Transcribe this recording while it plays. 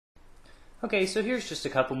Okay, so here's just a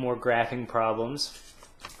couple more graphing problems.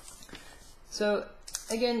 So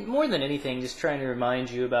again, more than anything, just trying to remind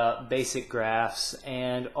you about basic graphs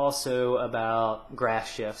and also about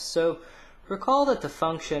graph shifts. So recall that the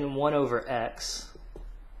function 1 over x,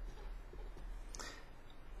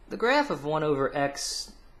 the graph of 1 over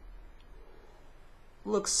x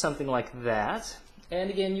looks something like that. And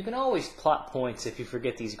again, you can always plot points if you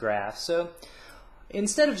forget these graphs. So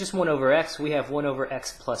instead of just 1 over x, we have 1 over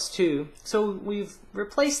x plus 2. So we've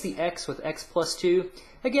replaced the x with x plus 2.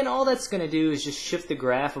 Again, all that's going to do is just shift the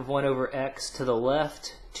graph of 1 over x to the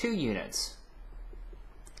left 2 units.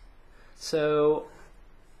 So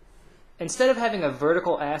instead of having a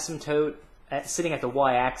vertical asymptote sitting at the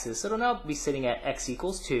y-axis, it'll now be sitting at x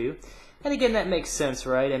equals 2. And again, that makes sense,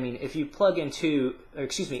 right? I mean, if you plug in 2, or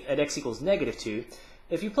excuse me, at x equals negative 2,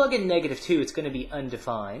 if you plug in negative 2, it's going to be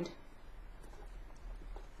undefined.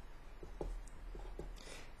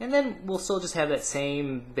 And then we'll still just have that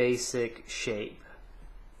same basic shape.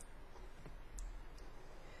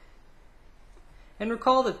 And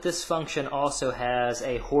recall that this function also has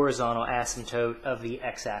a horizontal asymptote of the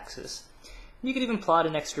x-axis. You could even plot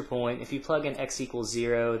an extra point. If you plug in x equals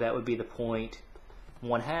 0, that would be the point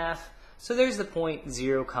 1/2. So there's the point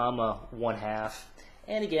 0, 1/2.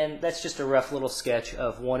 And again, that's just a rough little sketch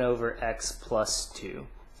of 1 over x plus 2.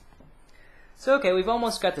 So okay, we've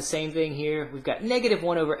almost got the same thing here. We've got negative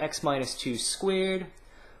 1 over x minus 2 squared.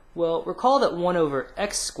 Well, recall that 1 over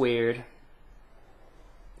x squared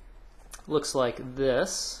looks like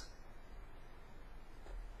this.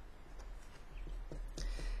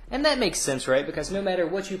 And that makes sense, right? Because no matter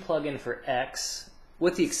what you plug in for x,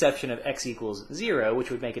 with the exception of x equals 0,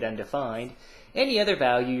 which would make it undefined, any other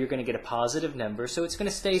value you're going to get a positive number, so it's going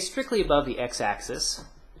to stay strictly above the x-axis.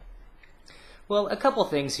 Well, a couple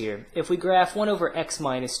things here. If we graph 1 over x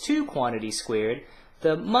minus 2 quantity squared,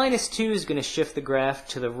 the minus 2 is going to shift the graph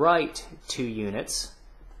to the right 2 units.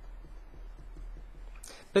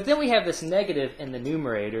 But then we have this negative in the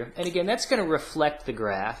numerator, and again, that's going to reflect the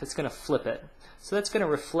graph. It's going to flip it. So that's going to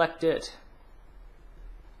reflect it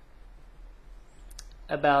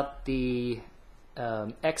about the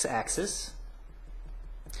x-axis,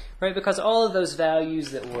 right? Because all of those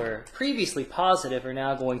values that were previously positive are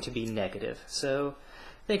now going to be negative. So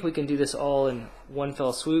I think we can do this all in one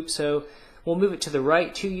fell swoop. So we'll move it to the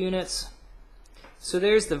right 2 units. So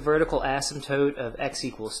there's the vertical asymptote of x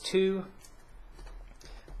equals 2,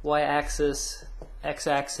 y-axis,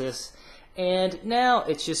 x-axis, and now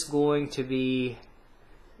it's just going to be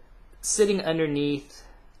sitting underneath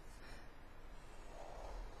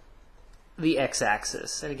the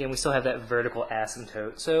x-axis. And again, we still have that vertical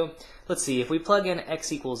asymptote. So let's see, if we plug in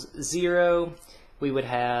x equals 0, we would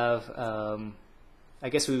have, I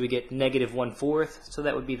guess we would get negative 1/4. So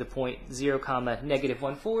that would be the point 0, negative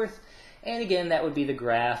 1/4. And again, that would be the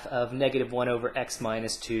graph of negative 1 over x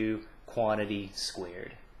minus 2 quantity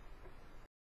squared.